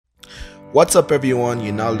What's up, everyone?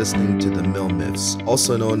 You're now listening to the Mill Myths,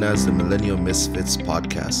 also known as the Millennial Misfits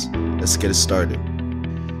podcast. Let's get it started.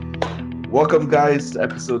 Welcome, guys, to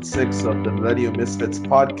episode 6 of the Millennial Misfits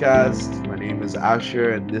podcast. My name is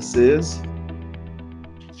Asher, and this is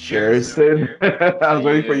Sherrison. I was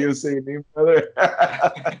waiting for you to say your name, brother.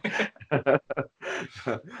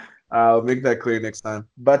 I'll make that clear next time.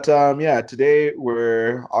 But today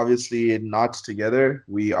we're obviously not together.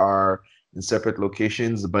 We are in separate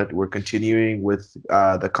locations, but we're continuing with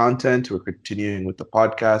the content. We're continuing with the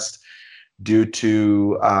podcast. Due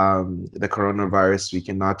to the coronavirus, we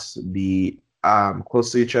cannot be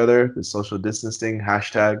close to each other. The social distancing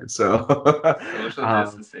hashtag. So Social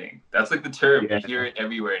distancing. That's like the term. yeah, You hear it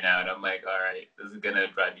everywhere now, and I'm like, all right, this is gonna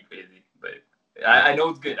drive me crazy. But I know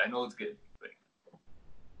it's good. I know it's good. But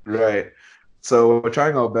right. So we're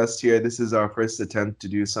trying our best here. This is our first attempt to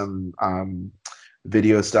do some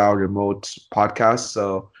video style remote podcast.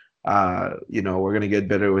 So we're gonna get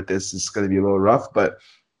better with this. It's gonna be a little rough, but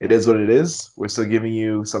it is what it is. We're still giving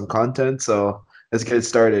you some content. So let's get it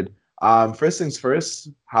started. First things first,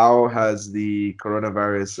 how has the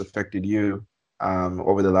coronavirus affected you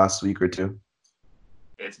over the last week or two?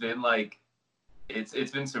 it's been like it's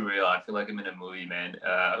been surreal. I feel like I'm in a movie, man.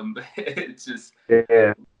 It's just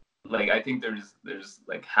Yeah. like I think there's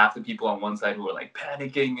like half the people on one side who are like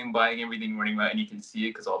panicking and buying everything, running around, and you can see it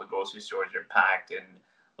because all the grocery stores are packed and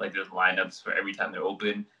like there's lineups for every time they're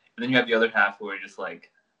open. And then you have the other half who are just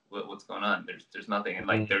like, what's going on? There's nothing, and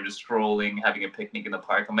like they're just strolling, having a picnic in the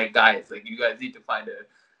park. I'm like, guys, like you guys need to find a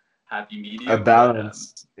happy A medium. But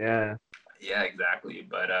balance. Yeah. yeah, exactly.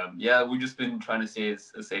 But yeah, we've just been trying to stay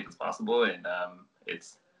as safe as possible, and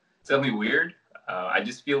it's definitely weird. I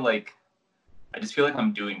just feel like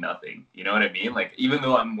I'm doing nothing. You know what I mean? Like even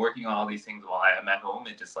though I'm working on all these things while I'm at home,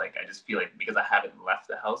 it just like I just feel like because I haven't left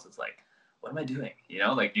the house, it's like, what am I doing? You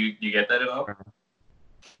know, like you get that at all?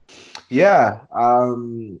 Yeah.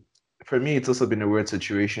 For me, it's also been a weird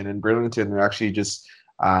situation. In Burlington, we're actually just,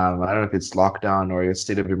 I don't know if it's lockdown or a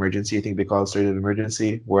state of emergency. I think they call it state of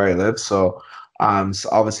emergency where I live. So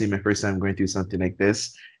obviously my first time going through something like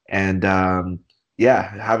this. And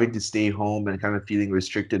yeah, having to stay home and kind of feeling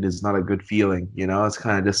restricted is not a good feeling. It's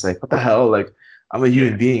kind of just like, what the hell? Like, I'm a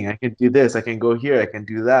human Yeah. being. I can do this. I can go here. I can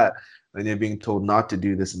do that. And you're being told not to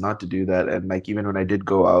do this and not to do that. And like, even when I did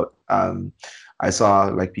go out, I saw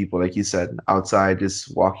like people, like you said, outside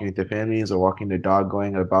just walking with their families or walking their dog,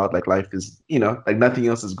 going about like life is, like nothing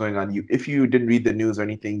else is going on. If you didn't read the news or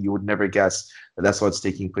anything, you would never guess that that's what's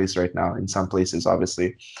taking place right now in some places,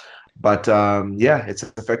 obviously. But yeah, it's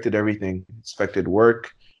affected everything. It's affected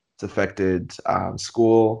work. It's affected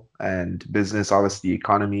school and business, obviously the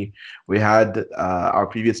economy. We had our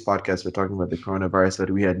previous podcast, we're talking about the coronavirus, but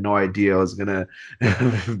we had no idea it was gonna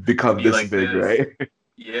become Be this like big, this. right?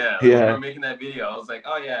 Yeah, like when we Yeah. were making that video, I was like,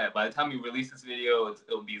 oh yeah, by the time we release this video,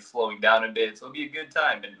 it'll be slowing down a bit, so it'll be a good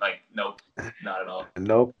time. And like, nope, not at all.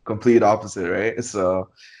 Nope, complete opposite, right? So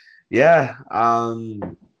yeah,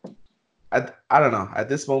 I don't know. At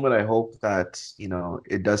this moment, I hope that,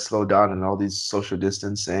 it does slow down and all these social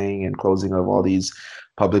distancing and closing of all these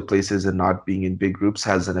public places and not being in big groups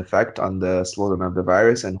has an effect on the slowdown of the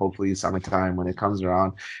virus. And hopefully summertime when it comes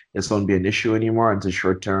around, this won't be an issue anymore. It's a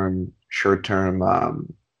short term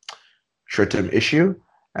issue.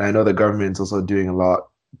 And I know the government's also doing a lot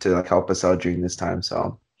to like help us out during this time.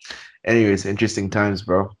 So anyways, interesting times,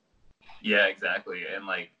 bro. Yeah, exactly. And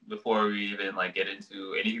like before we even like get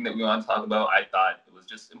into anything that we want to talk about, I thought it was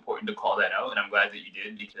just important to call that out, and I'm glad that you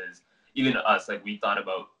did because even us, like we thought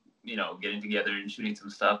about getting together and shooting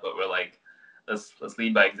some stuff, but we're like, let's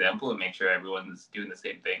lead by example and make sure everyone's doing the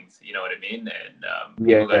same things. You know what I mean? And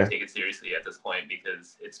people got to Yeah. take it seriously at this point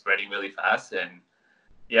because it's spreading really fast, and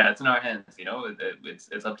yeah, it's in our hands.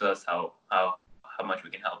 It's up to us how much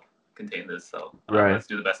we can help contain this. So Right. let's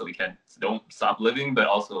do the best that we can. So don't stop living, but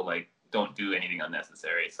also like don't do anything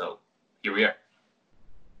unnecessary. So here we are.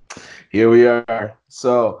 Here we are.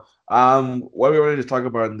 So, what we wanted to talk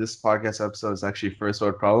about in this podcast episode is actually first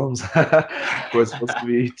world problems. We're supposed to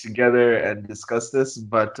be together and discuss this,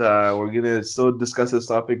 but we're gonna still discuss this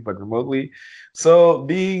topic, but remotely. So,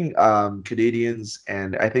 being Canadians,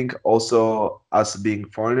 and I think also us being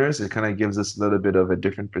foreigners, it kind of gives us a little bit of a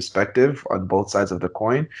different perspective on both sides of the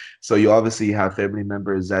coin. So, you obviously have family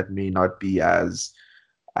members that may not be as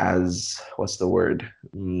what's the word?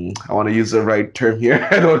 I want to use the right term here.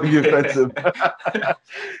 I don't want to be offensive.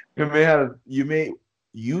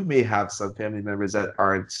 You may have some family members that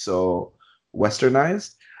aren't so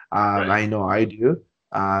westernized. Right. I know I do.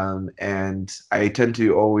 And I tend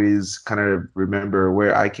to always kind of remember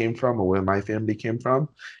where I came from or where my family came from.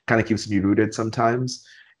 Kind of keeps me rooted sometimes.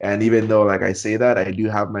 And even though like I say that, I do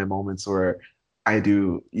have my moments where I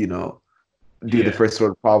do, do the Yeah. first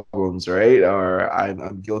world problems, right? Or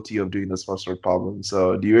I'm guilty of doing those first world problems.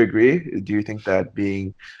 So do you agree? Do you think that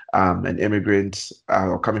being an immigrant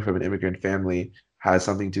or coming from an immigrant family has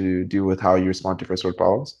something to do with how you respond to first world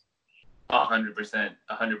problems? 100%,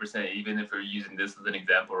 100%. Even if we're using this as an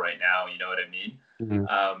example right now, you know what I mean.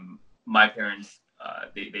 Hmm. My parents,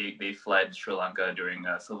 they fled Sri Lanka during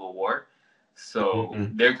civil war, so Hmm.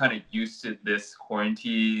 they're kind of used to this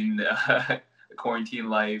quarantine, quarantine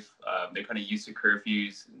life. They're kind of used to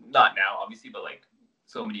curfews. Not now, obviously, but like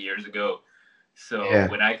so many years ago. So Yeah.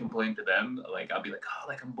 when I complain to them, like I'll be like, oh,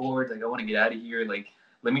 like I'm bored, like I want to get out of here, like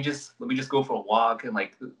let me just go for a walk, and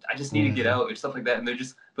like I just need to get Hmm. out and stuff like that. And they'll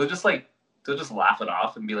just laugh it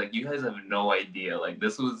off and be like, you guys have no idea. Like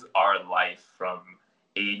this was our life from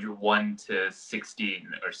age 1 to 16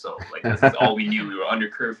 or so. Like this is all we knew. We were under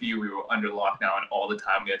curfew, we were under lockdown all the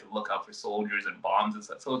time. We had to look out for soldiers and bombs and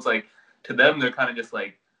stuff. So it's like to them, they're kind of just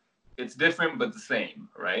like it's different but the same,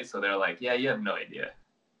 right? So they're like, yeah, you have no idea.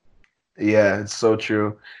 Yeah, it's so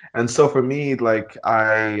true. And so for me, like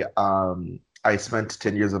I spent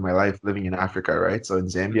 10 years of my life living in Africa, right? So in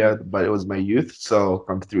Mm-hmm. Zambia, but it was my youth, so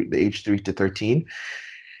from the age 3 to 13.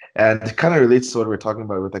 And it kind of relates to what we're talking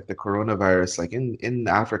about with like the coronavirus. Like in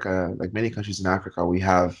Africa, like many countries in Africa, we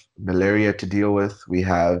have malaria to deal with, we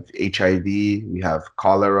have HIV, we have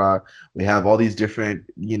cholera, we have all these different,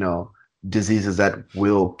 diseases that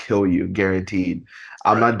will kill you, guaranteed.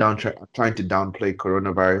 I'm not Right. trying to downplay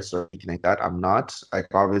coronavirus or anything like that. I'm not. Like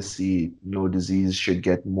obviously, no disease should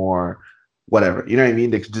get more, whatever. You know what I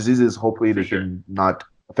mean? The diseases, hopefully, For they sure. can not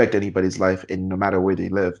affect anybody's life in no matter where they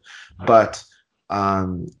live. But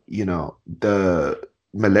the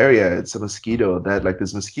malaria, it's a mosquito that like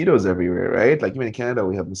there's mosquitoes everywhere, right? Like even in Canada,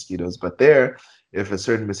 we have mosquitoes, but there, if a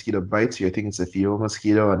certain mosquito bites you, I think it's a fever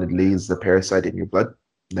mosquito and it lays the parasite in your blood,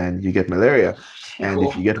 then you get malaria. And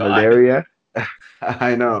if Oh you get God. malaria,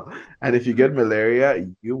 I know. And if you get malaria,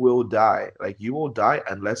 you will die. Like you will die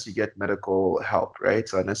unless you get medical help, right?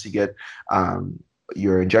 So unless you get um,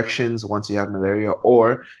 your injections once you have malaria,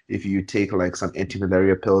 or if you take like some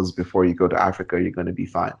anti-malaria pills before you go to Africa, you're going to be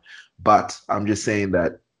fine. But I'm just saying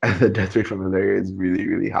that the death rate from malaria is really,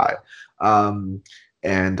 really high. Um,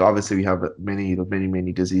 and obviously, we have many, many,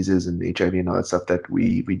 many diseases and HIV and all that stuff that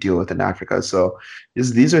we deal with in Africa. So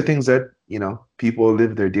these are things that, people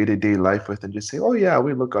live their day-to-day life with and just say, oh yeah,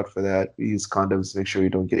 we look out for that. We use condoms to make sure we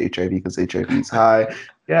don't get HIV because HIV is high.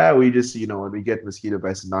 Yeah, we just, when we get mosquito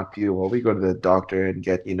bites and not peel, well, we go to the doctor and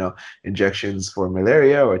get, injections for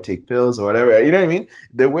malaria or take pills or whatever. You know what I mean?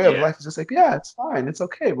 Their way of Yeah. life is just like, yeah, it's fine, it's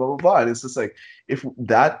okay, blah blah blah. And it's just like if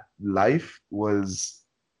that life was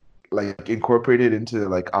like incorporated into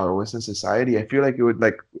like our Western society, I feel like it would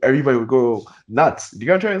like everybody would go nuts. Do you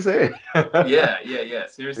know what I'm trying to say? Yeah, yeah, yeah.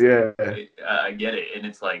 Seriously, Yeah. I get it, and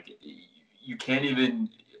it's like you can't even.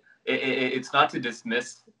 It's not to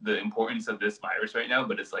dismiss the importance of this virus right now,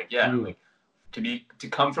 but it's like, yeah, Mm. like to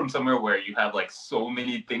come from somewhere where you have like so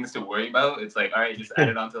many things to worry about. It's like, all right, just add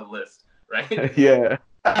it onto the list, right? Yeah.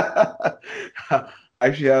 I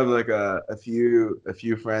actually have like a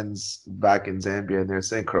few friends back in Zambia and they're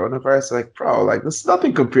saying coronavirus. Like, bro, like this is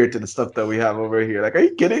nothing compared to the stuff that we have over here. Like, are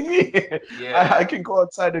you kidding me? I Yeah, can go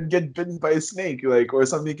outside and get bitten by a snake, like, or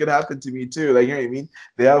something could happen to me too. Like, you know what I mean?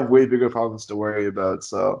 They have way bigger problems to worry about.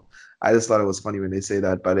 So I just thought it was funny when they say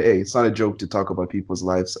that. But hey, it's not a joke to talk about people's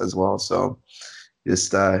lives as well. So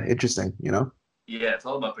just interesting. yeah. It's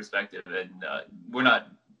all about perspective, and we're not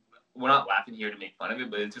laughing here to make fun of it,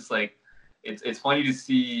 but it's just like it's funny to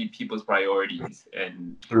see people's priorities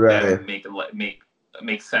and Right. them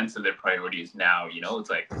make sense of their priorities now. It's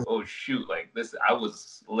like, oh shoot, like this, I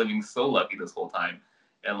was living so lucky this whole time,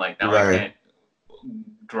 and like now I Right. can't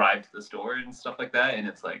drive to the store and stuff like that, and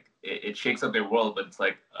it's like it shakes up their world, but it's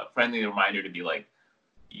like a friendly reminder to be like,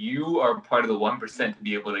 you are part of the 1% to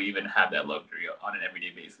be able to even have that luxury on an everyday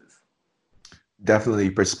basis. Definitely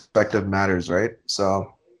perspective matters, right?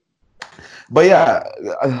 So, but yeah,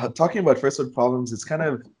 talking about first world problems, it's kind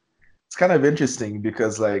of interesting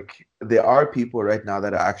because like there are people right now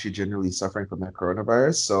that are actually generally suffering from the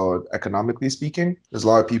coronavirus. So economically speaking, there's a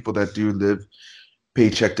lot of people that do live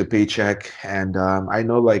paycheck to paycheck, and I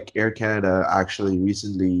know like Air Canada actually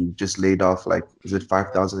recently just laid off like is it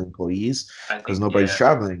 5,000 employees I because think, nobody's yeah.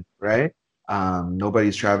 traveling, right?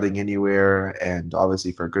 Nobody's traveling anywhere, and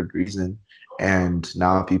obviously for good reason. And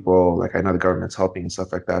now people like I know the government's helping and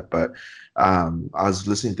stuff like that, but I was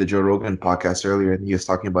listening to the Joe Rogan podcast earlier, and he was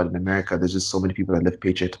talking about in America, there's just so many people that live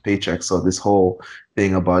paycheck to paycheck. So this whole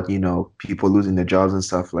thing about, people losing their jobs and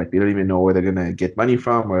stuff. Like they don't even know where they're gonna get money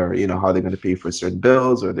from, or how they're gonna pay for certain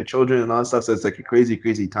bills or their children and all that stuff. So it's like a crazy,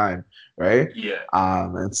 crazy time, right? Yeah,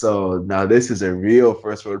 And so now this is a real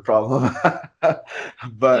first world problem.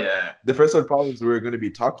 But yeah, the first world problems we're going to be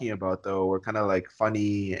talking about, though, were kind of like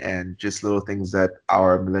funny and just little things that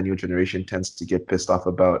our millennial generation tends to get pissed off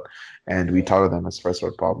about, and we title them as first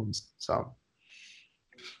world problems. So,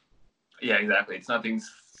 yeah, exactly. It's nothing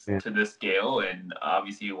yeah, to this scale, and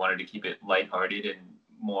obviously you wanted to keep it lighthearted and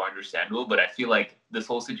more understandable. But I feel like this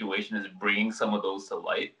whole situation is bringing some of those to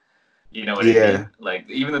light. You know what I yeah, mean? Like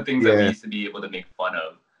even the things that we yeah, used to be able to make fun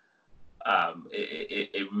of,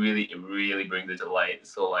 it really brings it to light.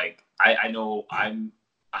 So like I know I'm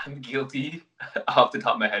guilty off the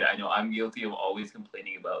top of my head. I know I'm guilty of always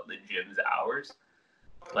complaining about the gym's hours.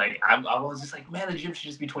 Like I was just like, man, the gym should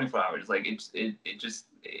just be 24 hours. Like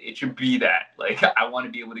it should be that. Like I want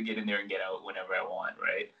to be able to get in there and get out whenever I want,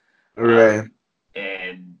 right? right,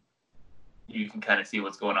 And you can kind of see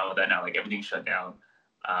what's going on with that now. Like everything's shut down,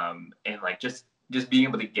 and like just being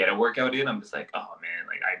able to get a workout in, I'm just like, oh man,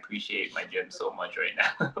 like I appreciate my gym so much right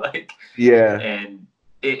now. Like, yeah, and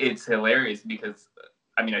it's hilarious because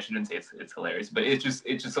I mean I shouldn't say it's hilarious, but it's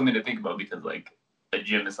just something to think about because like a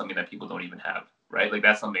gym is something that people don't even have, right? Like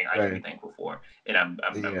that's something I should be right, thankful for, and I'm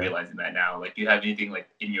yeah. realizing that now. Like, do you have anything like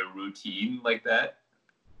in your routine like that?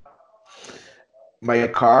 My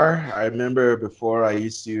car, I remember before I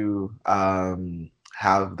used to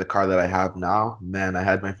have the car that I have now. Man, I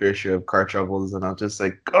had my fair share of car troubles, and I'm just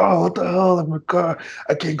like, oh, what the hell? I'm a car.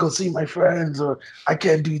 I can't go see my friends, or I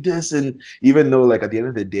can't do this. And even though, like, at the end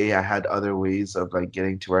of the day, I had other ways of like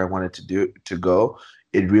getting to where I wanted to go,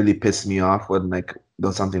 it really pissed me off when like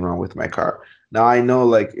there's something wrong with my car. Now I know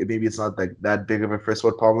like maybe it's not like that big of a first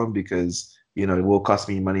world problem because it will cost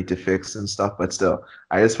me money to fix and stuff, but still.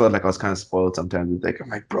 I just felt like I was kind of spoiled sometimes. It's like I'm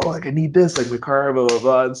like, bro, like I need this, like my car, blah blah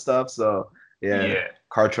blah and stuff. So yeah, Yeah,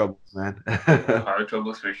 car troubles, man. car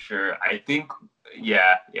troubles for sure. I think,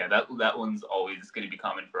 yeah, that one's always going to be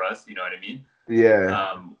common for us. You know what I mean?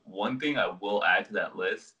 Yeah. One thing I will add to that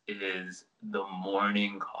list is the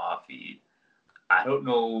morning coffee. I don't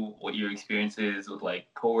know what your experience is with like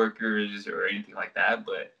coworkers or anything like that,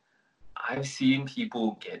 but I've seen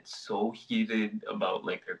people get so heated about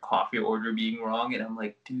like their coffee order being wrong, and I'm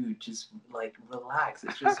like, dude, just like relax.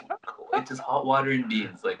 It's just hot water and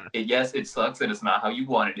beans. Like, yes, it sucks that it's not how you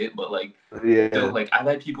wanted it, but like, don't Yeah. like. I've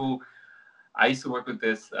had people. I used to work with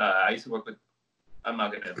this. I used to work with. I'm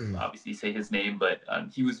not gonna obviously say his name, but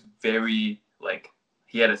he was very like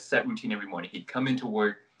he had a set routine every morning. He'd come into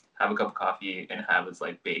work, have a cup of coffee, and have his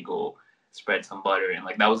like bagel, spread some butter, and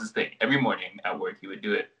like that was his thing. Every morning at work, he would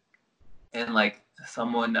do it. And like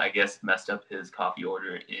someone, I guess, messed up his coffee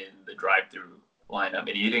order in the drive-through lineup,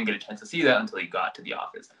 and he didn't get a chance to see that until he got to the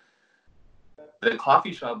office. The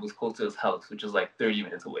coffee shop was close to his house, which is like 30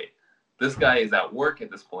 minutes away. This guy is at work at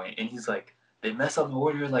this point, and he's like, "They messed up my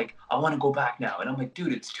order. Like, I want to go back now." And I'm like,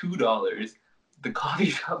 "Dude, it's $2. The coffee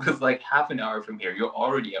shop is like half an hour from here. You're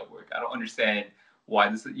already at work. I don't understand why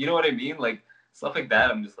this is, you know what I mean? Like stuff like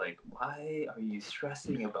that. I'm just like, why are you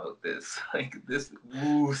stressing about this? Like this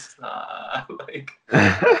woosah. Like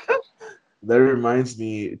That reminds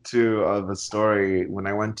me too of a story when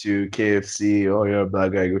I went to KFC. Oh, you're a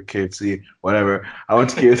black guy, go KFC, whatever. I went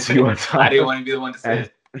to KFC one I didn't time, want to be the one to say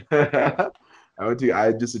and it. I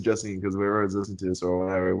I just adjusting because whoever is listening to this or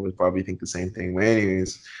whatever would probably think the same thing. But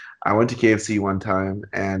anyways, I went to KFC one time,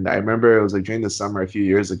 and I remember it was like during the summer a few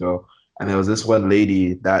years ago, and there was this one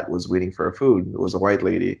lady that was waiting for her food. It was a white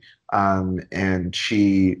lady, and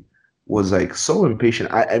she was like so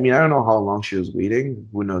impatient. I mean, I don't know how long she was waiting.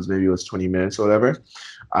 Who knows? Maybe it was 20 minutes or whatever.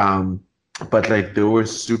 Um, but like they were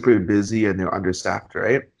super busy and they're understaffed,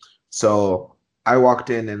 right? So I walked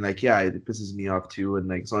in and like, yeah, it pisses me off too. And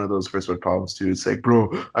like it's one of those first world problems too. It's like, bro,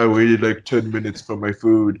 I waited like 10 minutes for my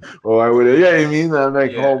food. Or I would, yeah, I mean, I'm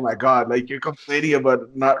like, Yeah. oh my God, like you're complaining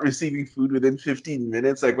about not receiving food within 15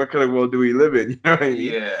 minutes. Like, what kind of world do we live in? You know what I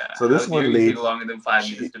mean? Yeah. So How this dare one you take lady, longer than 5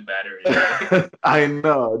 minutes she, to batter it? Like I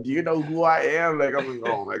know. Do you know who I am? Like, I'm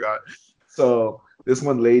like, oh my God. So this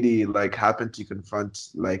one lady like happened to confront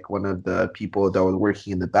like one of the people that was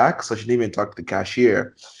working in the back. So she didn't even talk to the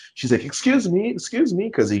cashier. She's like, excuse me,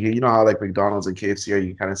 because you know how like McDonald's and KFC are,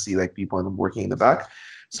 you kind of see like people in working in the back. yeah.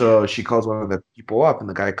 So she calls one of the people up, and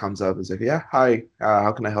the guy comes up and is like, yeah, hi,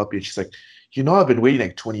 how can I help you? She's like, I've been waiting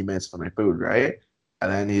like 20 minutes for my food, right?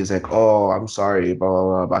 And then he's like, oh, I'm sorry, blah, blah,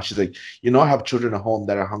 blah, blah. She's like, I have children at home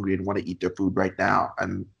that are hungry and want to eat their food right now.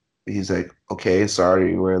 And he's like, okay,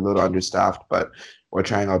 sorry, we're a little understaffed, but we're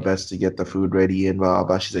trying our best to get the food ready and blah, blah,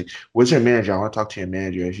 blah. She's like, where's your manager? I want to talk to your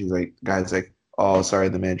manager. And she's like, guy's like, oh, sorry,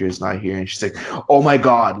 the manager is not here. And she's like, oh my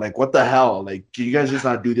God, like, what the hell? Like, can you guys just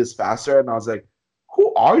not do this faster? And I was like,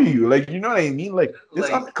 who are you? Like, you know what I mean? Like, there's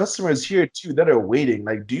Like, other customers here too that are waiting.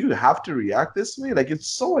 Like, do you have to react this way? Like, it's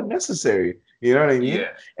so unnecessary. You know what I mean?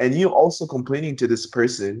 yeah, And you also complaining to this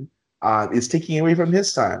person is taking away from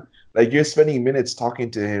his time. Like, you're spending minutes talking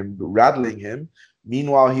to him, rattling him.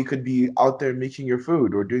 Meanwhile, he could be out there making your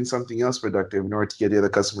food or doing something else productive in order to get the other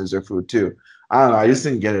customers their food too. I don't know. I just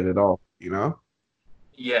didn't exactly. get it at all, you know?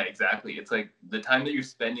 Yeah, exactly. It's like the time that you're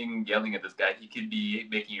spending yelling at this guy, he could be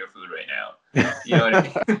making your food right now. You know what I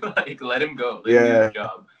mean? Like, let him go. Let him do his Yeah.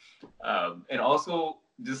 job. And also,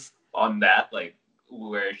 just on that, like,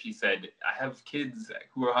 where she said, I have kids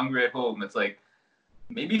who are hungry at home. It's like,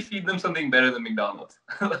 maybe feed them something better than McDonald's.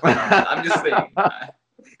 Like, I'm just saying. I'm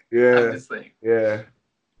Yeah. just saying. Yeah.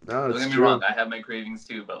 No, Don't it's get me wrong. true. I have my cravings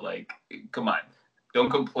too, but like, come on. Don't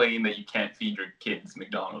complain that you can't feed your kids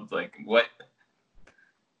McDonald's. Like, what?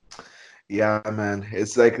 Yeah, man.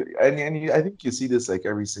 It's like, I think you see this like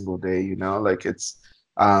every single day, you know, like it's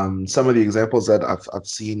some of the examples that I've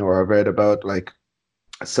seen or I've read about like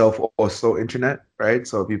self or slow internet, right?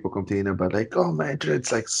 So people complain about like, oh, my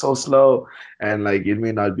internet's like so slow, and like it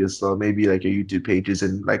may not be slow. Maybe like your YouTube page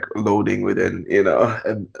isn't like loading within,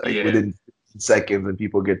 and like Yeah. within seconds, and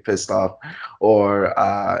people get pissed off, or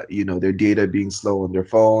their data being slow on their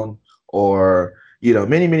phone, or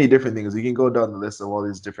many different things. You can go down the list of all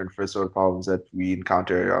these different first world problems that we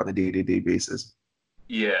encounter on a day-to-day basis.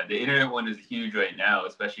 Yeah, the internet one is huge right now,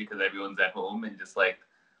 especially because everyone's at home and just like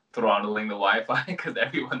throttling the Wi-Fi because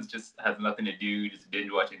everyone's just has nothing to do, just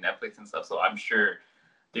binge watching Netflix and stuff. So I'm sure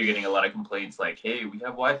they're getting a lot of complaints like, "Hey, we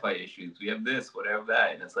have Wi-Fi issues. We have this, whatever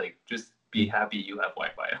that," and it's like, just be happy you have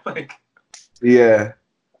Wi-Fi. Like, Yeah.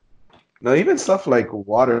 No, even stuff like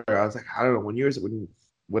water. I was like, I don't know.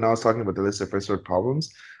 When I was talking about the list of first world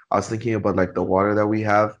problems, I was thinking about like the water that we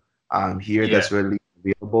have here yeah, that's readily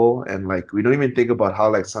available, and like we don't even think about how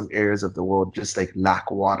like some areas of the world just like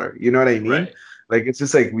lack water. You know what I mean? right. Like it's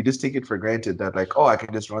just like we just take it for granted that like, oh, I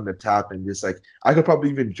can just run the tap and just like I could probably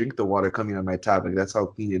even drink the water coming on my tap. Like that's how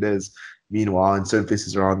clean it is. Meanwhile, in certain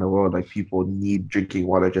places around the world, like people need drinking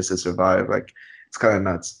water just to survive. Like it's kind of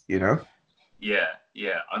nuts, you know? Yeah,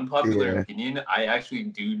 yeah. Unpopular Yeah. opinion. I actually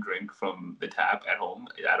do drink from the tap at home.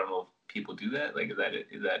 I don't know if people do that. Like, is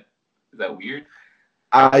that weird?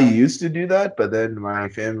 I used to do that, but then my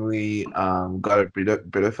family got a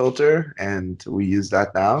Brita filter, and we use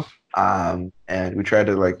that now. And we try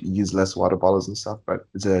to like use less water bottles and stuff, but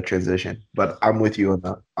it's a transition. But I'm with you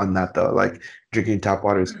on that though. Like drinking tap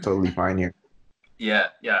water is totally fine here. Yeah,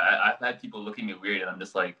 yeah. I've had people look at me weird, and I'm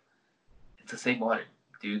just like, it's the same water,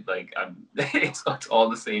 dude. Like, it's all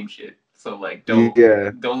the same shit. So like,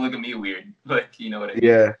 Yeah, don't look at me weird. Like, you know what I mean?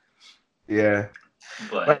 yeah, yeah.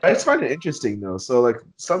 But But I just find it interesting though. So like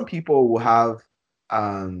some people will have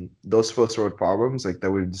those first world problems like that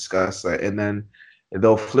we've discussed, and then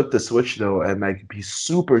they'll flip the switch though and like be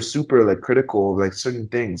super, super like critical of like certain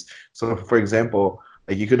things. So for example,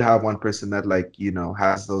 like you could have one person that like,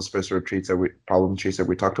 has those first world traits that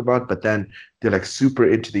we talked about, but then they're like super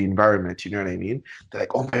into the environment, you know what I mean? They're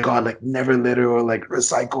like, oh my God, like never litter or like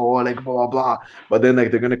recycle or like blah blah blah. But then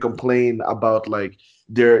like they're gonna complain about like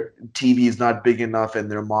their TV is not big enough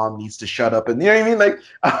and their mom needs to shut up. And you know what I mean? Like,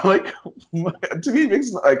 I'm like to me, it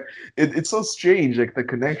makes like it's so strange, like the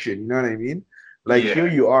connection. You know what I mean? Like here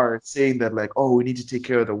yeah, you are saying that like, oh, we need to take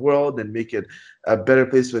care of the world and make it a better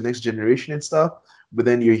place for the next generation and stuff. But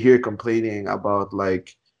then you're here complaining about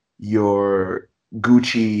like your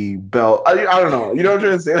Gucci belt. I don't know. You know what I'm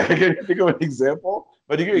trying to say? Like, I can't think of an example,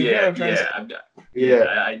 but you get yeah, what I'm trying to say. yeah. Yeah,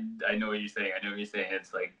 Yeah, I know what you're saying. I know what you're saying.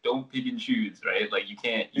 It's like, don't pick and choose, right? Like, you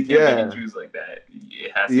can't pick and yeah, choose like that.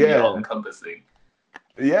 It has to be all yeah, encompassing.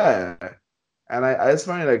 yeah. And I just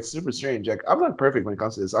find it like super strange. Like I'm not perfect when it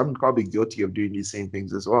comes to this. I'm probably guilty of doing these same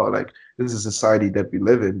things as well. Like this is a society that we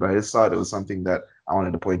live in, but I just thought it was something that I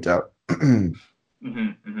wanted to point out.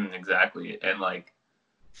 Exactly. And like,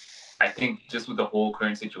 I think just with the whole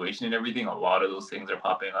current situation and everything, a lot of those things are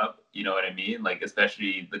popping up. You know what I mean? Like,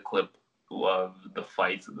 especially the clip of the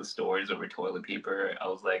fights at the stores over toilet paper. I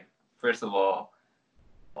was like, first of all,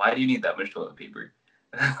 why do you need that much toilet paper?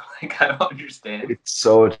 Like, I don't understand. It's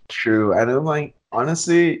so true. And I'm like,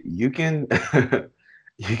 honestly, you can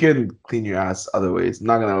you can clean your ass other ways.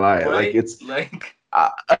 Not gonna lie. Like Right? it's Like,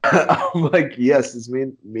 I, I'm like, yes,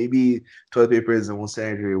 maybe toilet paper is the most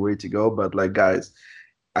sanitary way to go, but like guys,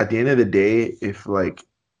 at the end of the day, if like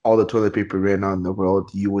all the toilet paper ran out in the world,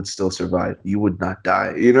 you would still survive. You would not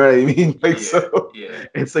die. You know what I mean? Like yeah, so yeah,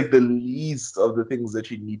 it's like the least of the things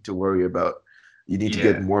that you need to worry about. you need to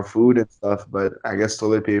get Yeah. more food and stuff. But I guess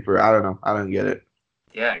toilet paper, I don't know. I don't get it.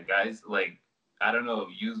 Yeah, guys, like I don't know,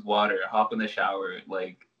 use water, hop in the shower.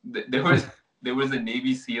 Like there was a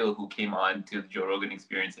Navy SEAL who came on to the Joe Rogan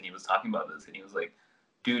Experience, and he was talking about this, and he was like,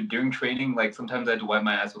 "Dude, during training, like sometimes I had to wipe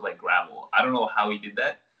my ass with like gravel. I don't know how he did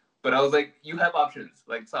that, but I was like, you have options.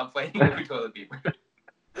 Like, stop fighting over toilet paper."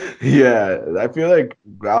 Yeah, I feel like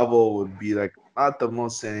gravel would be like not the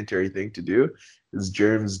most sanitary thing to do. It's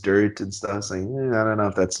germs, dirt, and stuff. So I don't know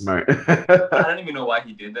if that's smart. I don't even know why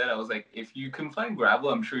he did that. I was like, if you can find gravel,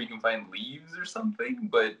 I'm sure you can find leaves or something.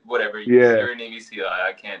 But whatever, Yeah, you're a Navy SEAL.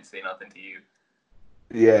 I can't say nothing to you.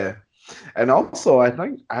 yeah. And also, I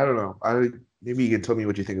think I don't know. I maybe you can tell me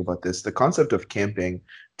what you think about this. The concept of camping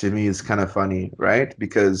to me is kind of funny, right?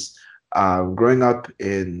 Because growing up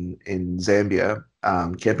in Zambia,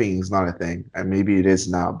 camping is not a thing, and maybe it is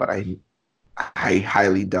now, but I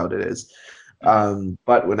highly doubt it is. Mhm.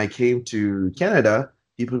 But when I came to Canada,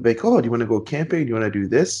 people would be like, "Oh, do you want to go camping? Do you want to do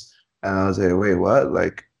this?" And I was like, "Wait, what?"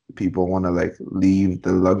 Like people want to like leave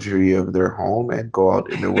the luxury of their home and go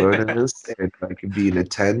out in the wilderness and like be in a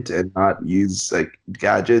tent and not use like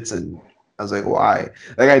gadgets. And I was like, "Why?"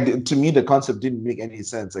 Like to me, the concept didn't make any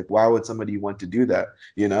sense. Like, why would somebody want to do that?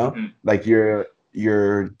 You know, Mhm. like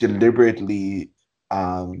you're deliberately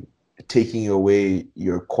um taking away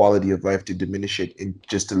your quality of life to diminish it in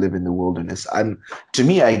just to live in the wilderness. And to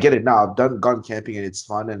me, I get it now. I've done gone camping and it's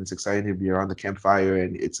fun and it's exciting to be around the campfire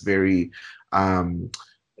and it's very um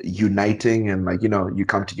uniting and like you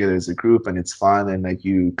come together as a group and it's fun and like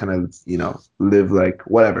you kind of live like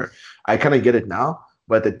whatever. I kind of get it now,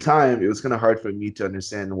 but at the time it was kind of hard for me to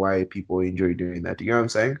understand why people enjoy doing that. Do you know what I'm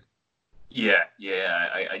saying? Yeah, yeah,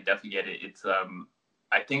 I definitely get it.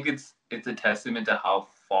 I think it's a testament to how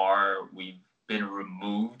far we've been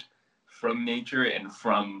removed from nature and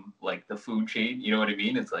from like the food chain. You know what I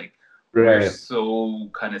mean? It's like we're Right. so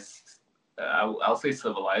kind of, I'll say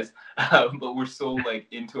civilized, but we're so like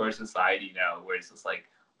into our society now, where it's just like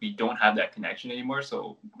we don't have that connection anymore.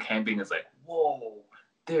 So camping is like, whoa,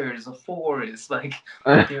 there's a forest, like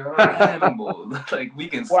there are animals, like we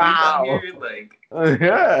can sleep out Wow. here, like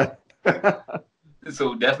Yeah.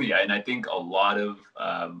 so definitely, and I think a lot of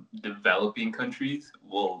developing countries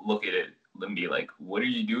will look at it and be like, "What are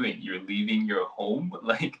you doing? You're leaving your home?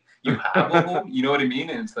 Like you have a home? You know what I mean?"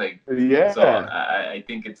 And it's like, so Yeah. I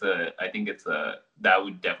think it's a that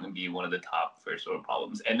would definitely be one of the top first world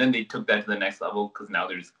problems. And then they took that to the next level because now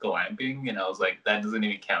there's glamping, and I was like, that doesn't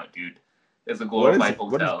even count, dude. It's a glorified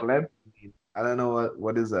What is hotel. glamping mean? I don't know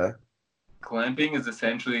what is that. Glamping is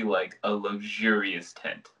essentially like a luxurious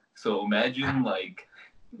tent. So imagine like,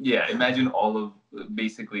 yeah, imagine all of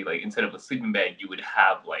basically like instead of a sleeping bag, you would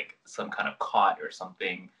have like some kind of cot or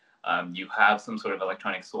something. You have some sort of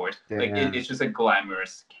electronic source. Like Damn. it's just a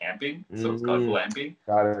glamorous camping. So it's called Hmm. glamping.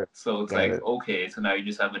 Got it. So it's Got like, it. okay, so now you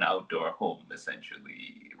just have an outdoor home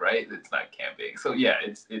essentially, right? It's not camping. So yeah,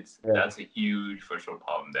 it's Yeah. that's a huge first world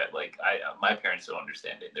problem that like I my parents don't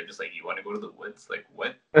understand it. They're just like, you want to go to the woods? Like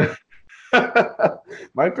what?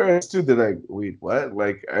 My parents too, they're like, wait, what?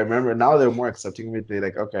 Like, I remember now they're more accepting of it. They're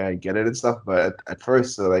like, okay, I get it and stuff. But at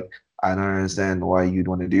first, they're like, I don't understand why you'd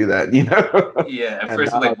want to do that, you know? Yeah, at And first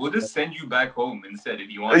it's now, like we'll just send you back home instead if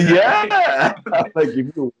you want that. yeah, like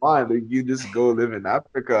if you want, like you just go live in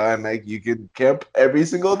Africa and like you can camp every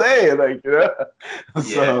single day, like Yeah,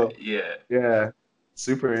 So yeah, yeah,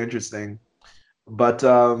 super interesting. But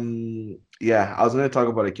yeah, I was gonna talk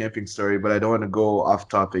about a camping story, but I don't want to go off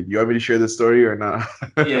topic. You want me to share the story or not?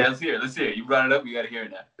 yeah. Let's hear it. Let's hear it. You brought it up. You got to hear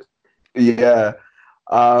it now. Yeah.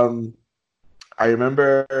 Um, I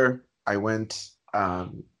remember I went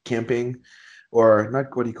camping or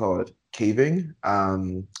not, what do you call it? Caving.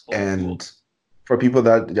 Old school. And for people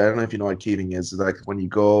that I don't know if you know what caving is, like when you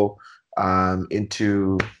go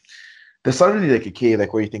into there's not really like a cave,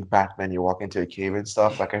 like where you think Batman, you walk into a cave and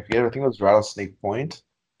stuff. Like I forget, I think it was Rattlesnake Point,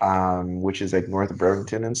 which is like north of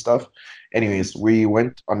Burlington and stuff. Mhm. Anyways, we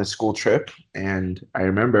went on a school trip, and I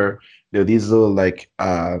remember there were these little like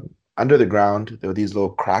under the ground, there were these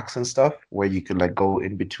little cracks and stuff where you could like go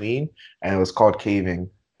in between, and it was called caving.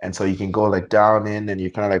 And so you can go like down in, and you're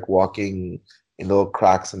kind of like walking in little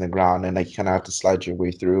cracks in the ground, and like you kind of have to slide your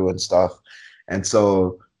way through and stuff. And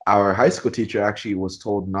so our high school teacher actually was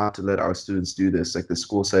told not to let our students do this. Like the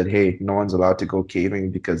school said, hey, no one's allowed to go caving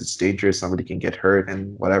because it's dangerous. Somebody can get hurt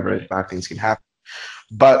and whatever, Right. bad things can happen.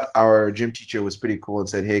 But our gym teacher was pretty cool and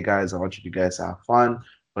said, hey guys, I want you guys to have fun.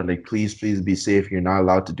 But like, please be safe. You're not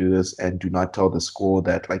allowed to do this, and do not tell the school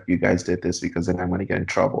that like you guys did this because then I'm gonna get in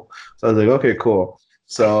trouble. So I was like, okay, cool.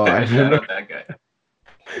 So I Shout remember out that guy.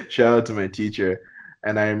 shout out to my teacher.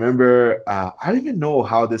 And I remember, I don't even know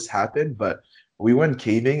how this happened, but we went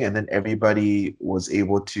caving, and then everybody was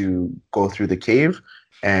able to go through the cave,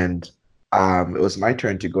 and it was my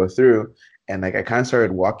turn to go through, and like I kind of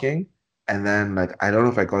started walking, and then like I don't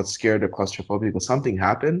know if I got scared or claustrophobic, but something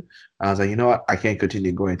happened. I was like, you know what? I can't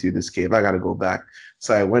continue going through this cave. I gotta go back.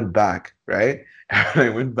 So I went back, right? And I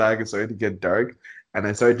went back and started to get dark. And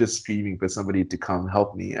I started just screaming for somebody to come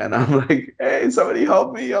help me. And I'm like, hey, somebody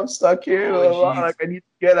help me. I'm stuck here. Oh, Blah, blah, blah. jeez. Like, I need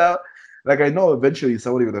to get out. Like, I know eventually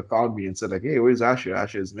somebody would have found me and said, like, hey, where's Asher?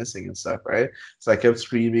 Asher is missing and stuff, right? So I kept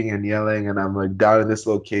screaming and yelling. And I'm like down in this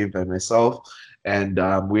little cave by myself. And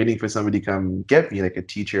waiting for somebody to come get me, like a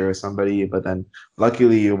teacher or somebody. But then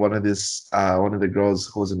luckily, one of the girls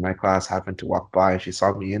who was in my class happened to walk by, and she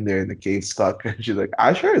saw me in there in the cave stuck. And she's like,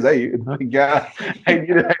 Asher, is that you? And I'm like, yeah. I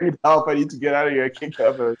need help. I need to get out of here. I can't get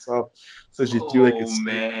up by myself. So she threw like a Oh string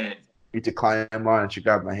man. for me to climb on, and she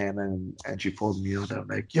grabbed my hand and she pulled me out. I'm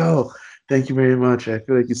like, yo, thank you very much. I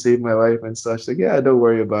feel like you saved my life and stuff. She's like, yeah, don't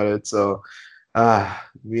worry about it. So,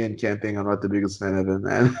 me and camping, I'm not the biggest fan of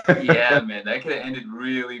it, Yeah, man. man, that could have ended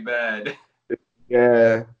really bad.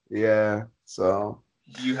 Yeah, yeah. So,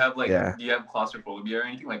 yeah. Do you have claustrophobia or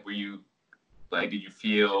anything? Like, were you like, did you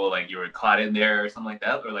feel like you were caught in there or something like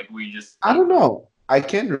that, or like were you just I like, don't know. I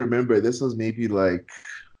can't remember. This was maybe like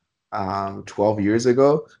 12 years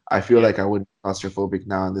ago. I feel yeah, like I would be claustrophobic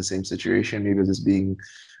now in the same situation, maybe just being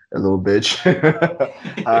a little bitch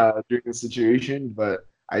during the situation, but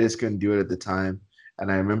I just couldn't do it at the time. And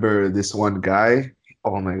I remember this one guy.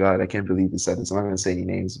 Oh my God, I can't believe he said this. I'm not gonna say any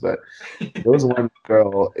names, but there was one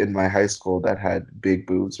girl in my high school that had big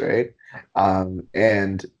boobs, right?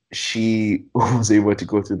 And she was able to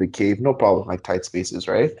go through the cave, no problem, like tight spaces,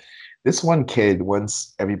 right? This one kid,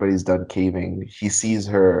 once everybody's done caving, he sees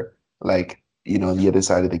her like, on the other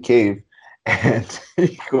side of the cave, and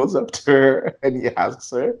he goes up to her and he asks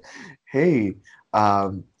her, "Hey,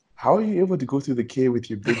 um, how are you able to go through the cave with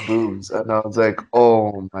your big boobs?" And I was like,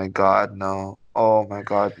 "Oh my God, no! Oh my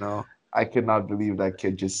God, no!" I cannot believe that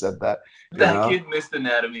kid just said that, you that know? kid missed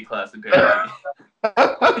anatomy class apparently.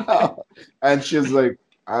 And she's like,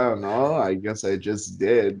 I don't know. I guess I just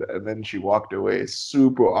did. And then she walked away.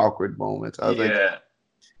 Super awkward moment. I was like, Yeah,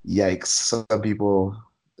 yikes. Some people,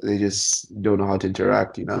 they just don't know how to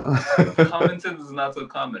interact, you know? common sense is not so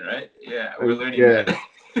common, right? Yeah, we're learning Yeah,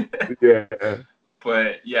 that. yeah.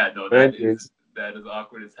 But yeah, no, But anyways, that is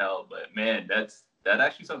awkward as hell. But man, that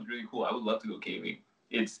actually sounds really cool. I would love to go caving.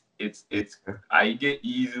 It's yeah. I get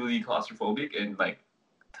easily claustrophobic and like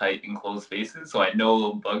tight enclosed spaces, so I know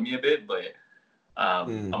it'll bug me a bit. But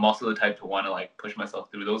Mm, I'm also the type to want to like push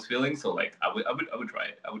myself through those feelings. So like I would try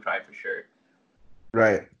it. I would try it for sure.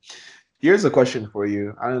 right. Here's a question for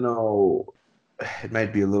you. I don't know. It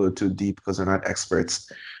might be a little too deep because we're not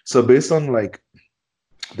experts. So based on like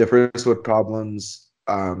the first world problems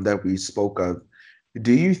that we spoke of,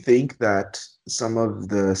 do you think that some of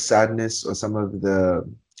the sadness or some of the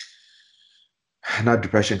not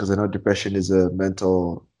depression, because I know depression is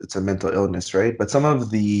it's a mental illness, right? But some of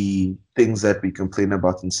the things that we complain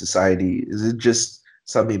about in society, is it just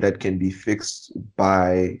something that can be fixed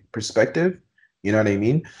by perspective? You know what I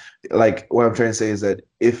mean? Like what I'm trying to say is that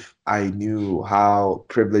if I knew how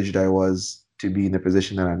privileged I was to be in the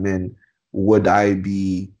position that I'm in, would I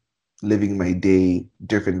be living my day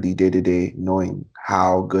differently day to day, knowing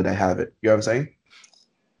how good I have it? You know what I'm saying?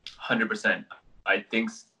 100%. I think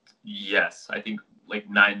yes. I think like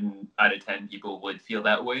 9 out of 10 people would feel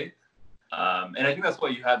that way. And I think that's why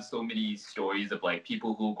you have so many stories of like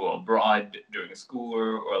people who go abroad during school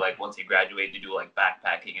or like once they graduate, they do like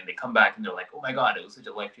backpacking and they come back and they're like, oh my God, it was such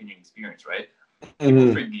a life changing experience, right? People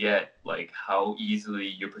Hmm. forget like how easily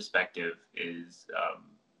your perspective is,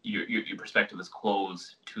 your perspective is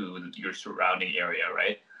closed to your surrounding area,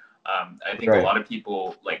 right? I think a Right. lot of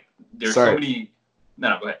people like there's so Sorry. many.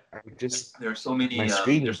 No, go ahead. I just There are so my many.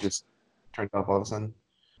 screen There's just turned off all of a sudden.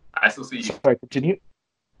 I still see you. Sorry, continue.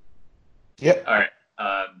 Yep. All right.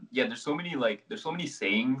 Yeah, there's so many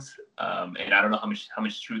sayings, and I don't know how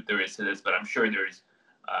much truth there is to this, but I'm sure there's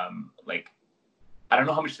like I don't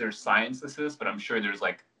know how much there's science to this, but I'm sure there's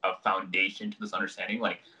like a foundation to this understanding.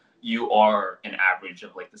 Like you are an average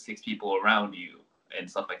of like the 6 people around you and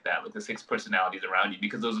stuff like that, like the 6 personalities around you,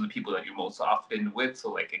 because those are the people that you're most often with. So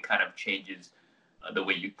like it kind of changes the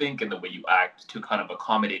way you think and the way you act to kind of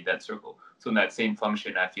accommodate that circle. So in that same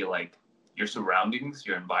function, I feel like your surroundings,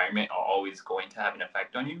 your environment are always going to have an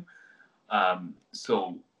effect on you.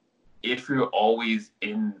 So if you're always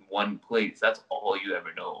in one place, that's all you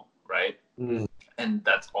ever know, right? Mm, And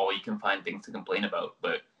that's all you can find things to complain about.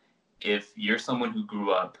 But if you're someone who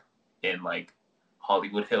grew up in like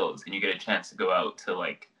Hollywood Hills and you get a chance to go out to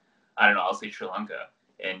like, I don't know, I'll say Sri Lanka,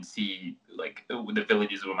 and see like the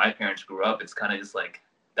villages where my parents grew up, it's kind of just like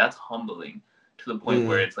that's humbling to the point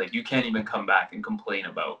where Mm. it's like you can't even come back and complain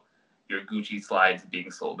about your Gucci slides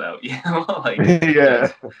being sold out. Like Yeah.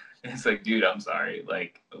 just it's like, dude, I'm sorry.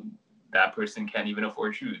 Like that person can't even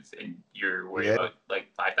afford shoes, and you're worried Yeah. about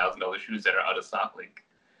like $5,000 shoes that are out of stock. Like,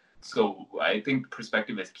 so I think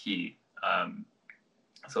perspective is key.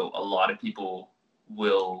 So a lot of people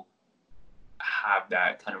will have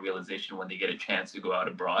that kind of realization when they get a chance to go out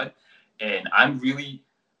abroad, and I'm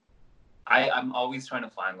always trying to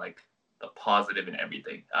find like the positive in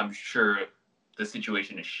everything. I'm sure the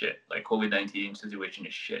situation is shit. Like COVID-19 situation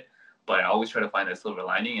is shit. But I always try to find that silver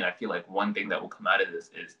lining. And I feel like one thing that will come out of this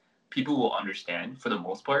is people will understand, for the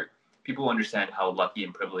most part, people will understand how lucky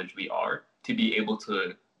and privileged we are to be able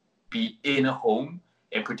to be in a home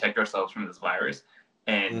and protect ourselves from this virus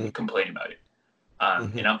Mm. and complain about it.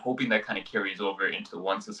 Mhm. And I'm hoping that kind of carries over into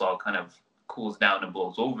once this all kind of cools down and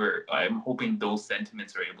blows over. I'm hoping those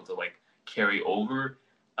sentiments are able to like carry over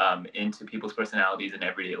into people's personalities and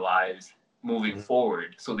everyday lives moving Mhm.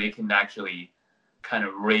 forward, so they can actually kind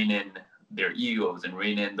of rein in their egos and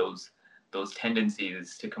rein in those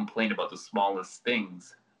tendencies to complain about the smallest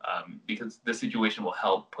things, because the situation will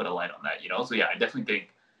help put a light on that. So yeah, I definitely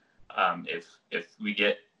think if we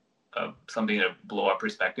get something to blow our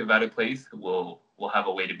perspective out of place, we'll have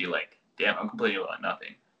a way to be like, damn, I'm complaining about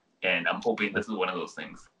nothing, and I'm hoping this is one of those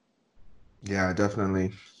things. Yeah,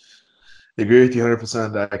 definitely. I agree with you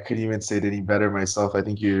 100% that I couldn't even say it any better myself. I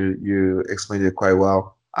think you explained it quite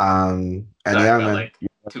well. And Sorry if yeah, I got man. like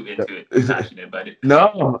too into it, too passionate about it.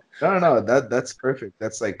 No. That's perfect.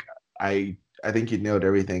 That's like I think you nailed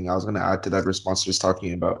everything. I was gonna add to that response just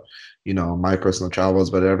talking about, my personal travels,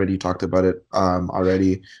 but I already talked about it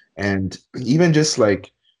already. And even just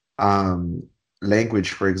like um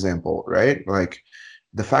language, for example, right? Like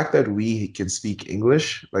the fact that we can speak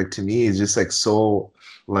English, like to me is just like so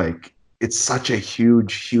like it's such a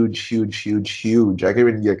huge. I can't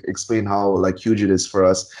even like, explain how like huge it is for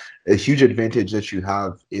us, a huge advantage that you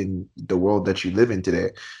have in the world that you live in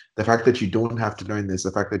today. The fact that you don't have to learn this,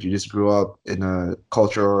 the fact that you just grew up in a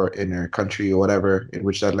culture or in a country or whatever in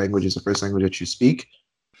which that language is the first language that you speak,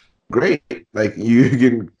 great. Like you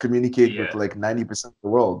can communicate with Yeah, like 90% of the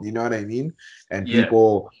world, you know what I mean? And yeah,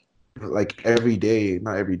 people like every day,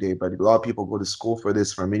 not every day, but a lot of people go to school for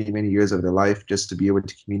this for many, many years of their life just to be able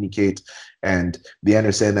to communicate. And they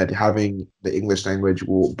understand that having the English language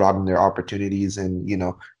will broaden their opportunities and,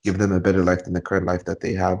 give them a better life than the current life that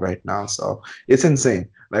they have right now. So it's insane.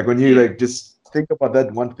 Like when you yeah. like just think about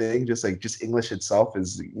that one thing, just English itself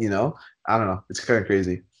is, I don't know, it's kind of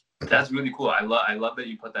crazy. That's really cool. I love that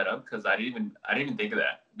you put that up because I didn't even think of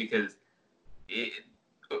that because it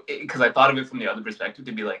because I thought of it from the other perspective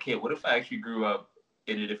to be like, hey, what if I actually grew up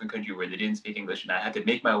in a different country where they didn't speak English and I had to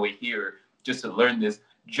make my way here just to learn this,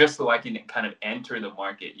 just so I can kind of enter the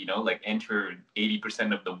market, like enter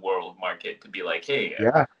 80% of the world market to be like, hey,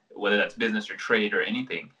 Yeah. whether that's business or trade or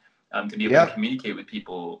anything, to be able to Yeah. communicate with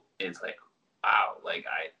people is like, wow, like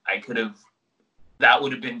I could have, that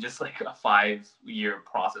would have been just like a 5-year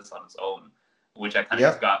process on its own, which I kind of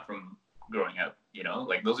just Yeah. got from growing up,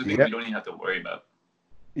 like those are things Yeah. we don't even have to worry about.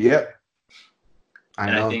 Yeah. I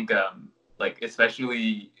And I know. think like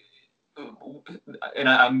especially and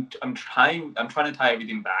I'm trying to tie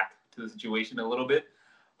everything back to the situation a little bit,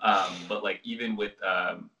 but like even with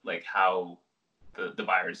like how the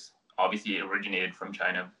virus obviously originated from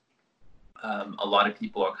China, a lot of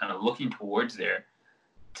people are kind of looking towards there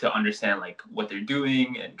to understand like what they're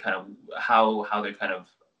doing and kind of how they're kind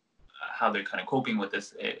of coping with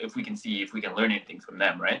this, if we can see if we can learn anything from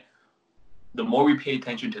them, right? The more we pay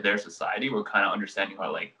attention to their society, we're kind of understanding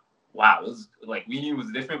how like, wow, this is, like we knew it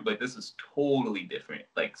was different, but this is totally different,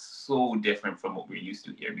 like so different from what we're used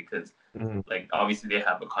to here because Mhm. like obviously they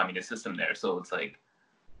have a communist system there, so it's like,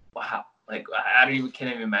 wow, like I don't even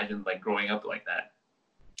can't even imagine like growing up like that.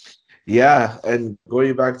 Yeah, and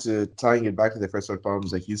going back to tying it back to the first world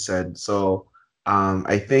problems, like you said. So,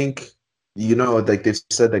 I think like they've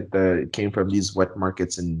said, like it came from these wet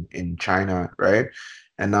markets in China, right?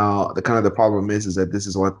 And now the problem is that this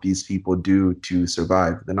is what these people do to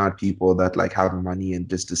survive. They're not people that like have money and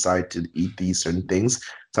just decide to eat these certain things.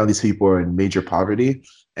 Some of these people are in major poverty,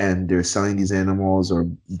 and they're selling these animals or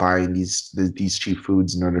buying these cheap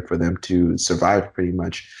foods in order for them to survive, pretty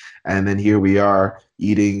much. And then here we are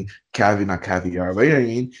eating caviar, not caviar, but you know what I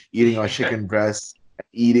mean? Eating our chicken breasts,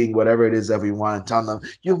 eating whatever it is that we want, and telling them,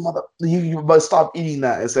 you must stop eating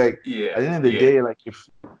that. It's like Yeah, at the end of the yeah, day, like if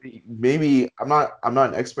maybe I'm not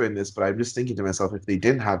an expert in this, but I'm just thinking to myself, if they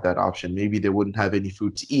didn't have that option, maybe they wouldn't have any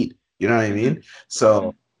food to eat. You know what I mm-hmm, mean? So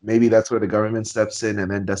mm-hmm. maybe that's where the government steps in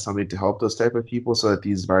and then does something to help those type of people so that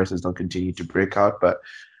these viruses don't continue to break out. But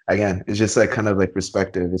again, it's just like kind of like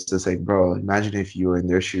perspective. It's just like, bro, imagine if you were in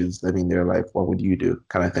their shoes living their life, what would you do?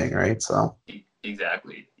 Kind of thing, right? So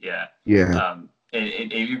Exactly. Yeah. yeah.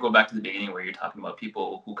 And if you go back to the beginning where you're talking about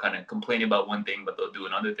people who kind of complain about one thing but they'll do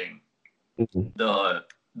another thing, Mhm. the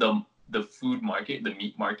the food market, the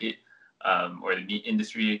meat market, or the meat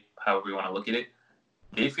industry, however you want to look at it,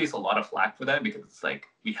 they face a lot of flack for that because it's like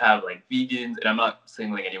we have like vegans, and I'm not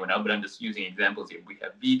singling anyone out, but I'm just using examples here. We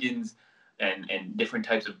have vegans and different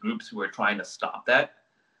types of groups who are trying to stop that.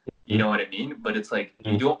 You know what I mean? But it's like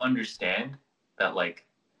you Mhm. don't understand that like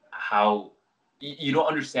how you don't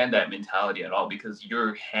understand that mentality at all because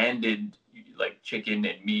you're handed like chicken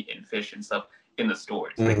and meat and fish and stuff in the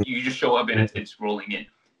stores. Like Mhm. you just show up and Mhm. it's rolling in.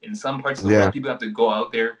 In some parts of the Yeah. world, people have to go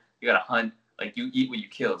out there. You gotta hunt. Like you eat what you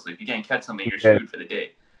kill. So if you can't catch something, you're Yeah. screwed for the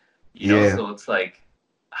day. You know, Yeah. so it's like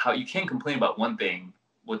how you can't complain about one thing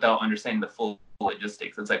without understanding the full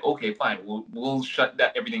logistics. It's like okay, fine, we'll shut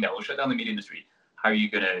that everything down. We'll shut down the meat industry. How are you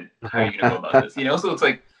gonna go about this? You know, so it's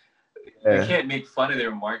like you Yeah. can't make fun of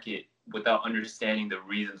their market without understanding the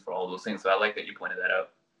reasons for all those things. So I like that you pointed that out.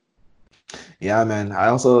 Yeah, man. I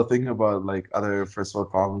also think about like other first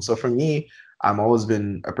world problems. So for me, I'm always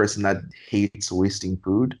been a person that hates wasting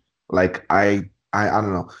food. Like I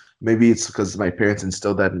don't know. Maybe it's because my parents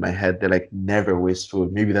instilled that in my head. They're like, never waste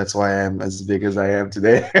food. Maybe that's why I am as big as I am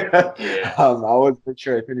today. Yeah. I always make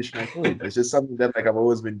sure I finish my food. It's just something that like I've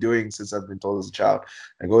always been doing since I've been told as a child.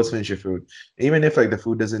 Like always finish your food. Even if like the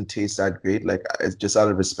food doesn't taste that great, like it's just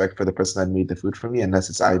out of respect for the person that made the food for me.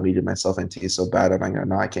 Unless it's I made it myself and tastes so bad, I'm like,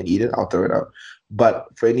 no, I can't eat it. I'll throw it out. But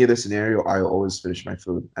for any other scenario, I always finish my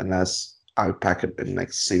food unless I pack it and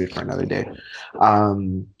like save it for another day.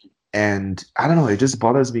 Um, and I don't know, it just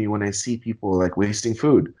bothers me when I see people like wasting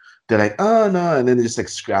food. They're like, oh no, and then they just like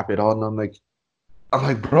scrap it all, and I'm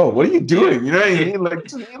like, bro, what are you Yeah. doing? You know what I mean? Like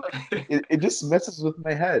to me, like it just messes with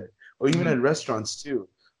my head. Or even Mhm. at restaurants too.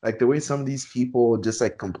 Like the way some of these people just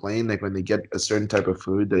like complain, like when they get a certain type of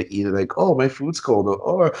food, they either like, oh, my food's cold,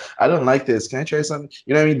 or I don't like this. Can I try something?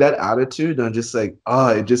 You know what I mean? That attitude, I'm just like, oh,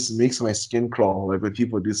 it just makes my skin crawl. Like when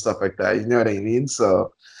people do stuff like that. You know what I mean?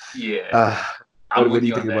 So, Yeah. uh, I'm what with do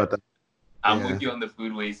you you think on that. about that? I'm Yeah. with you on the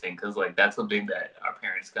food wasting because like that's something that our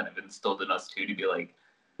parents kind of instilled in us too to be like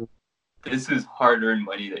this is hard-earned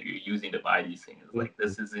money that you're using to buy these things. Like Mhm.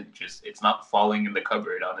 this isn't just it's not falling in the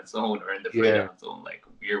cupboard on its own or in the fridge on Yeah. its own. Like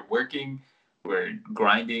we're working, we're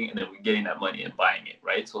grinding, and then we're getting that money and buying it,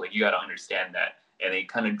 right? So like you got to understand that, and they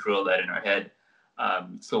kind of drill that in our head.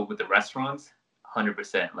 So with the restaurants,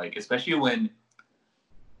 100%. Like especially when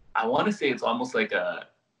I want to say it's almost like a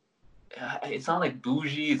it's not like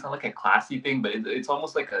bougie, it's not like a classy thing, but it's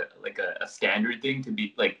almost like a standard thing to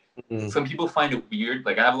be like Mhm. some people find it weird.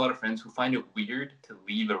 Like I have a lot of friends who find it weird to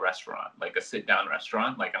leave a restaurant, like a sit down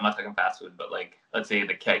restaurant. Like I'm not talking fast food, but like let's say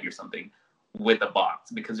the keg or something with a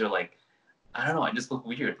box because they're like, I don't know, I just look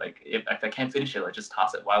weird. Like if I can't finish it, like just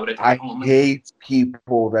toss it. Why would I take it I home? I'm like, hate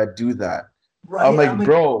people that do that. I'm right. I'm like, like,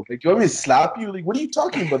 bro, like, you want me to slap you? Like, what are you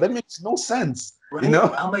talking about? That makes no sense, you right.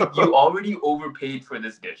 know? I'm like, you already overpaid for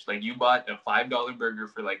this dish. Like you bought a $5 burger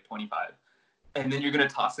for like 25. And then you're gonna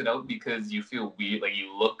toss it out because you feel weird, like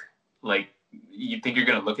you look like you think you're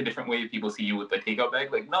gonna look a different way if people see you with the takeout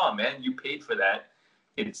bag. Like, no, man, you paid for that.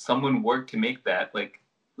 It's someone worked to make that. Like,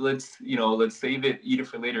 let's save it, eat it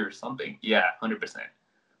for later or something. Yeah, 100%,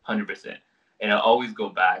 100%. And I always go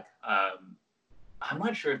back. I'm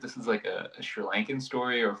not sure if this is like a Sri Lankan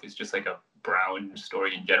story or if it's just like a brown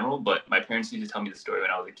story in general. But my parents used to tell me the story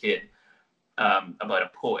when I was a kid about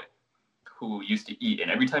a poet who used to eat, and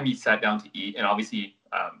every time he sat down to eat, and obviously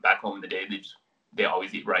back home in the day they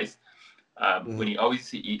always eat rice. When Mhm. he always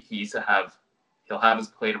used to eat, he'll have his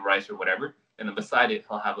plate of rice or whatever, and then beside it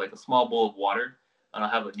he'll have like a small bowl of water, and I'll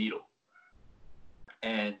have a needle.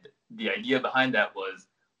 And the idea behind that was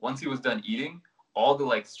once he was done eating, all the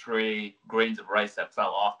like stray grains of rice that fell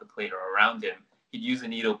off the plate or around him, he'd use a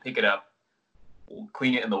needle, pick it up,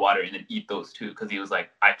 clean it in the water and then eat those too because he was like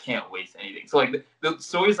I can't waste anything. So like the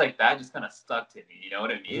stories like that just kind of stuck to me, you know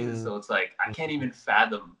what I mean? Mhm. So it's like I can't even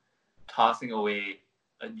fathom tossing away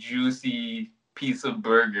a juicy piece of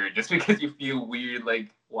burger just because you feel weird like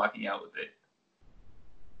walking out with it.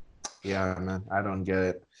 Yeah, man, I don't get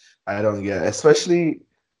it. I don't get it. Especially,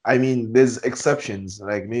 I mean, there's exceptions.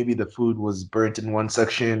 Like maybe the food was burnt in one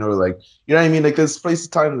section, or like, you know what I mean? Like there's places,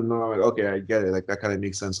 times, and I'm like, okay, I get it. Like that kind of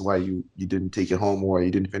makes sense why you didn't take it home or you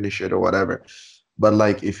didn't finish it or whatever. But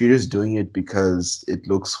like, if you're just doing it because it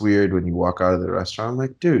looks weird when you walk out of the restaurant, I'm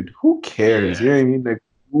like, dude, who cares? You Yeah. know what I mean? Like,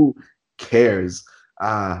 who cares?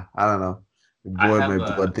 I don't know. I boy, have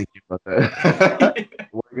my blood thinking about that.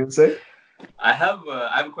 What are you gonna say? I have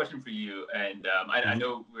a question for you, and I Mhm.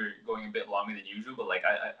 know we're going a bit longer than usual, but like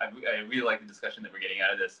I really like the discussion that we're getting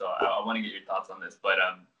out of this, so I want to get your thoughts on this. But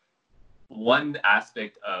one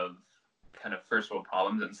aspect of kind of first world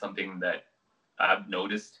problems and something that I've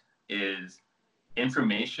noticed is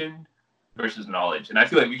information versus knowledge, and I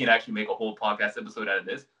feel like we can actually make a whole podcast episode out of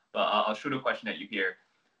this. But I'll shoot a question at you here.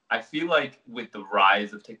 I feel like with the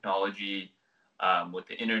rise of technology, with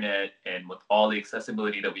the internet, and with all the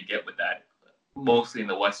accessibility that we get with that, mostly in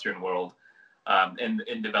the Western world, and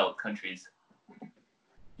in developed countries,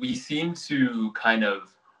 we seem to kind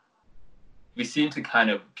of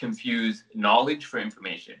confuse knowledge for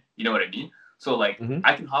information. You know what I mean? So like Mhm.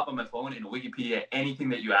 I can hop on my phone and Wikipedia anything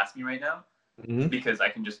that you ask me right now Mhm. because I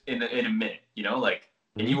can just in a minute, like,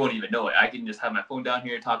 and you Mhm. won't even know it. I can just have my phone down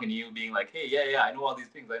here talking to you, being like, hey, yeah, I know all these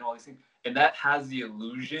things, and that has the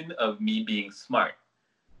illusion of me being smart,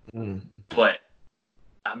 Mhm. but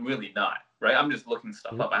I'm really not, right? I'm just looking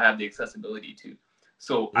stuff Mhm. up. I have the accessibility to.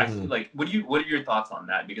 So I feel Mhm. like, what are your thoughts on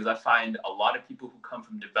that? Because I find a lot of people who come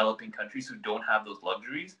from developing countries who don't have those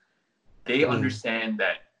luxuries, they Mhm. understand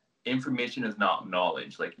that information is not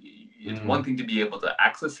knowledge. Like it's one Mhm. thing to be able to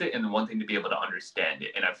access it and one thing to be able to understand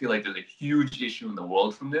it. And I feel like there's a huge issue in the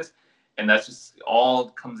world from this. And that's just all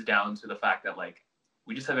comes down to the fact that like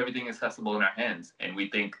we just have everything accessible in our hands and we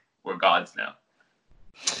think we're gods now.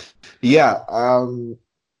 Yeah,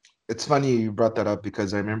 it's funny you brought that up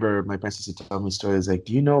because I remember my parents used to tell me stories like,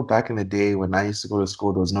 do you know back in the day when I used to go to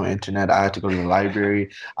school, there was no internet. I had to go to the library.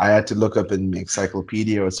 I had to look up in the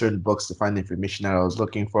encyclopedia or certain books to find the information that I was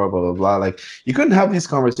looking for, blah, blah, blah. Like, you couldn't have these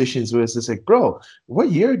conversations where it's just like, bro, what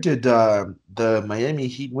year did the Miami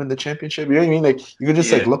Heat win the championship? You know what I mean? Like, you could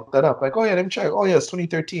just like Yeah, look that up. Like, oh, yeah, let me check. Oh, yeah, it's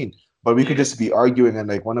 2013. But we could yeah, just be arguing and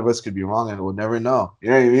like one of us could be wrong and we'll never know.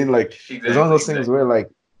 You know what I mean? Like, it's one of exactly, those things exactly. where like,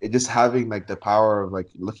 it just having like the power of like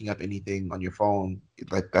looking up anything on your phone,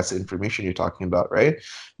 like that's the information you're talking about, right?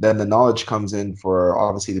 Then the knowledge comes in for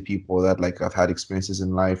obviously the people that like have had experiences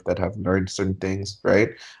in life that have learned certain things, right?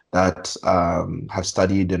 That have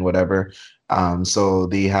studied and whatever. So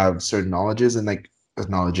they have certain knowledges and like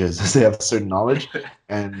knowledges, they have certain knowledge.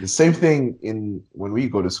 And the same thing in when we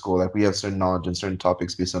go to school, like we have certain knowledge and certain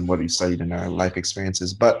topics based on what we studied in our life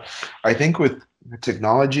experiences. But I think with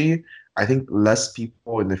technology, I think less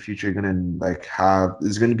people in the future are gonna like have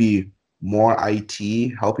there's gonna be more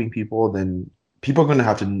IT helping people than people are gonna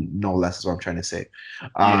have to know less is what I'm trying to say.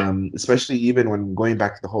 Yeah, Especially even when going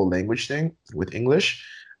back to the whole language thing with English.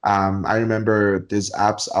 I remember there's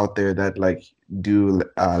apps out there that like do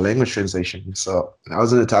language translation. So I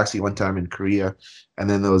was in a taxi one time in Korea, and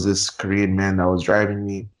then there was this Korean man that was driving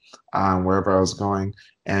me wherever I was going,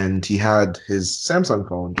 and he had his Samsung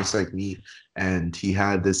phone just like me, and he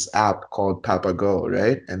had this app called Papago,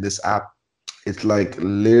 right? And this app, it's like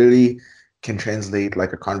literally can translate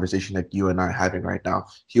like a conversation that you and I are having right now.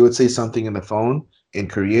 He would say something in the phone in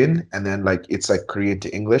Korean, and then like it's like Korean to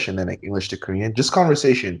English, and then like English to Korean, just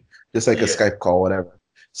conversation, just like a yeah. Skype call, whatever.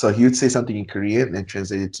 So he would say something in Korean and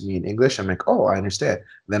translate it to me in English. I'm like, oh, I understand.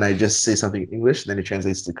 Then I just say something in English, then it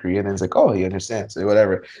translates to Korean, and it's like, oh, he understands, so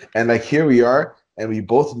whatever. And like here we are, and we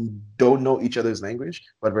both don't know each other's language,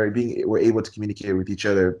 but we're able to communicate with each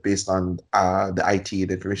other based on the IT,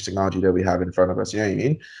 the information technology that we have in front of us. You know what I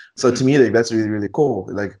mean? So to Mhm. me, like that's really really cool.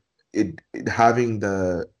 Like it having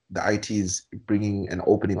the ITs bringing and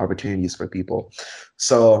opening opportunities for people.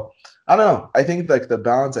 So I don't know. I think like the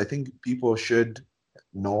balance. I think people should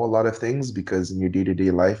know a lot of things because in your day to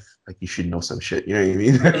day life, like you should know some shit. You know what I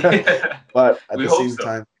mean? But at We the hope same so.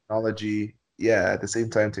 time, technology, yeah, at the same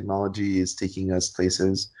time, technology is taking us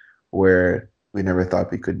places where we never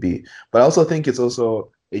thought we could be. But I also think it's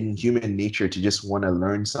also in human nature to just want to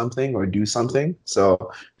learn something or do something.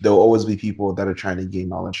 So there'll always be people that are trying to gain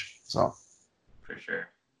knowledge. So For sure.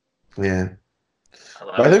 yeah. I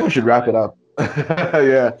love But I it, think we man. should I love wrap it. it up.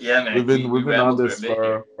 Yeah. Yeah, man. We We've been on rambled for a this bit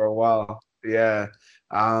here. for a while. Yeah.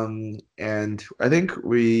 And I think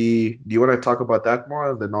we do you want to talk about that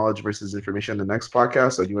more, the knowledge versus information in the next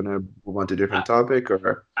podcast, or do you want to move on to a I, different topic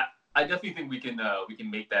or I, I definitely think we can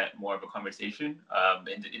make that more of a conversation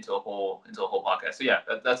into a whole podcast. So yeah,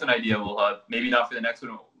 that's an idea. We'll maybe not for the next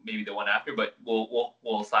one, maybe the one after, but we'll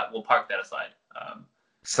park that aside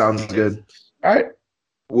sounds because good. All right.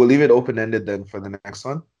 We'll leave it open-ended then for the next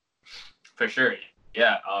one. for sure,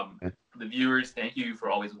 yeah. The viewers, thank you for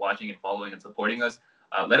always watching and following and supporting us.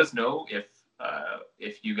 Let us know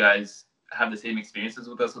if you guys have the same experiences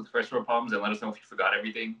with us with first world problems, and let us know if you forgot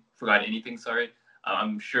anything. Sorry.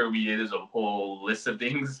 I'm sure there's a whole list of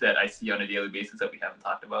things that I see on a daily basis that we haven't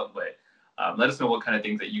talked about, but Let us know what kind of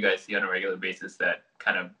things that you guys see on a regular basis that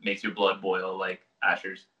kind of makes your blood boil, like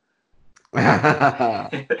Asher's. My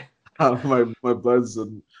blood's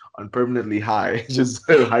on permanently high, just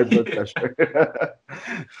high blood pressure.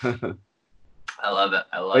 I love it.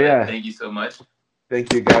 I love But it. yeah, Thank you so much.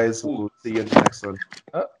 thank you guys. Ooh. We'll see you in the next one.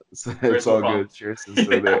 Oh, it's all problem. good. Cheers is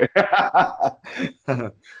still there.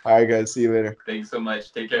 All right, guys. See you later. Thanks so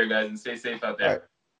much. Take care, guys, and stay safe out there. All right.